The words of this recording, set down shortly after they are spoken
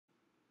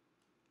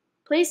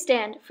Please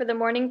stand for the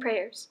morning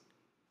prayers.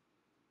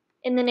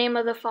 In the name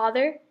of the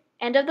Father,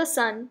 and of the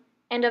Son,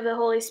 and of the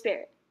Holy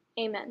Spirit.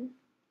 Amen.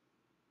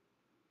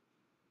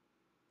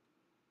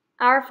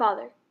 Our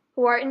Father,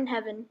 who art in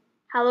heaven,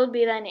 hallowed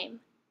be thy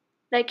name.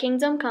 Thy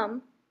kingdom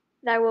come,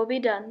 thy will be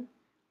done,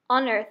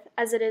 on earth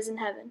as it is in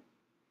heaven.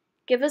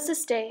 Give us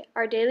this day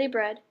our daily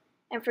bread,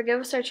 and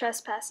forgive us our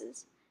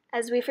trespasses,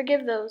 as we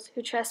forgive those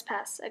who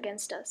trespass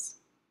against us.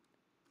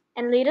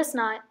 And lead us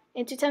not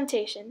into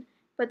temptation,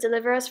 but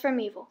deliver us from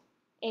evil.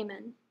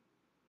 Amen.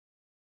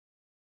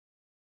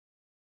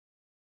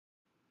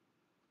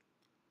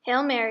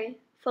 Hail Mary,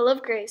 full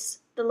of grace,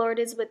 the Lord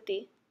is with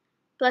thee.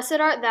 Blessed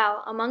art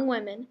thou among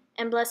women,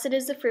 and blessed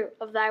is the fruit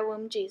of thy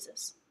womb,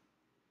 Jesus.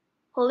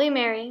 Holy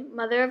Mary,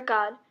 Mother of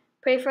God,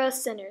 pray for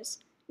us sinners,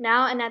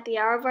 now and at the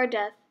hour of our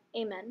death.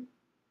 Amen.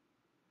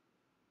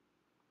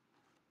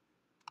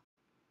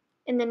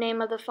 In the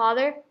name of the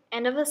Father,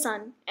 and of the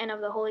Son, and of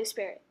the Holy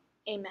Spirit.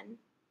 Amen.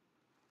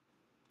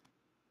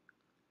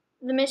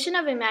 The mission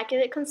of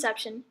Immaculate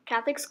Conception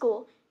Catholic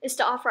School is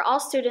to offer all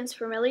students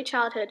from early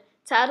childhood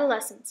to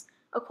adolescence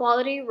a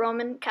quality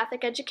Roman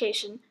Catholic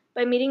education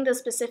by meeting the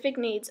specific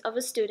needs of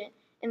a student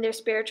in their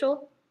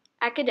spiritual,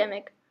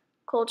 academic,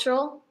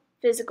 cultural,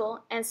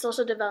 physical, and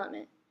social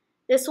development.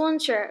 This will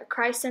ensure a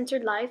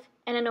Christ-centered life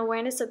and an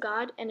awareness of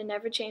God in an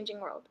ever-changing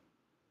world.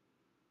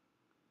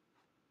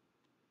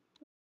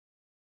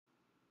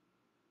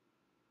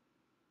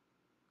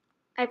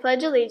 I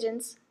pledge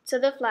allegiance to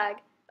the flag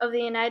of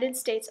the United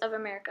States of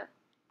America,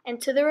 and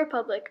to the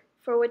republic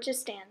for which it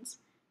stands,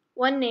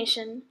 one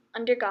nation,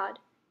 under God,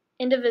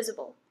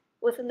 indivisible,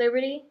 with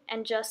liberty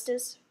and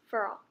justice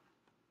for all.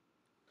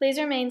 Please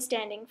remain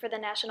standing for the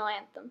national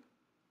anthem.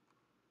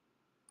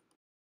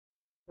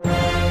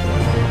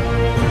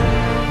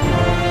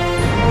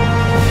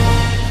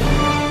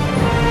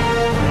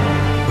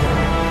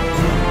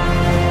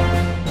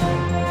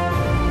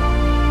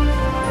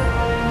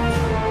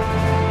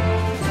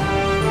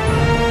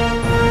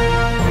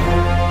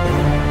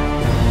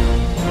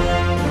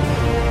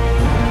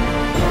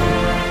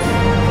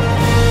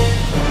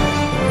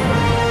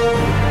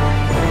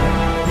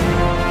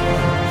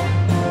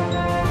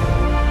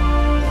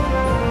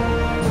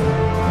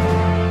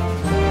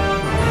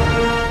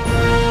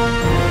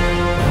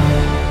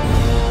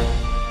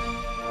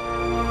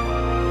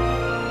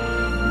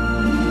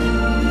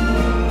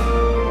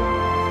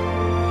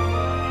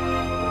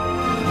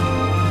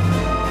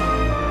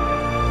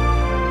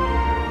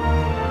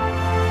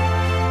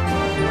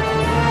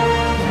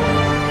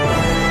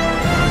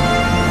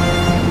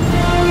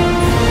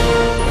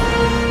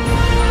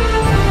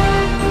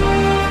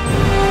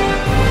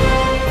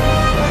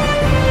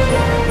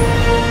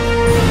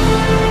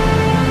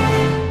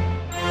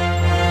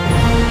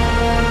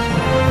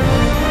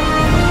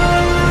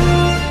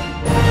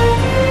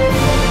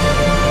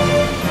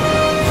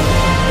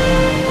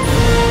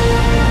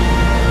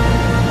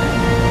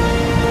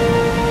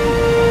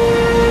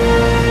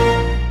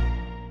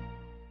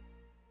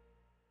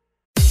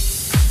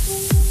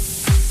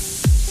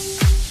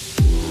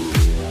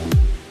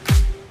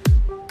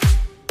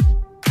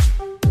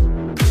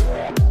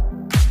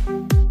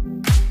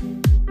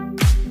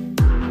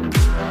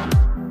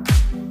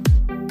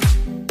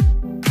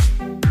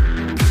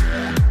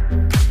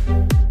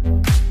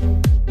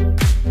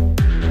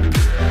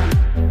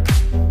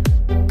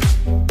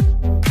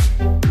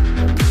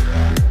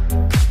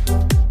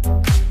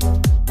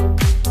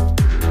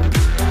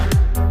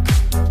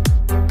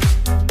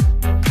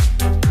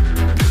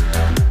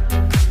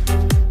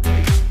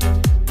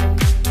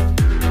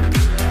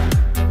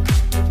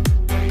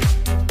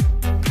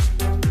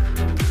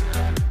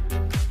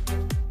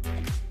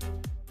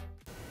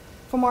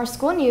 For more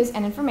school news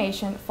and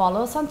information,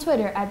 follow us on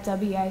Twitter at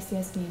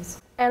WICS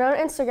News. And on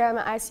Instagram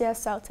at ICS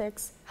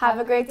Celtics. Have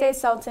a great day,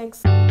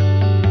 Celtics!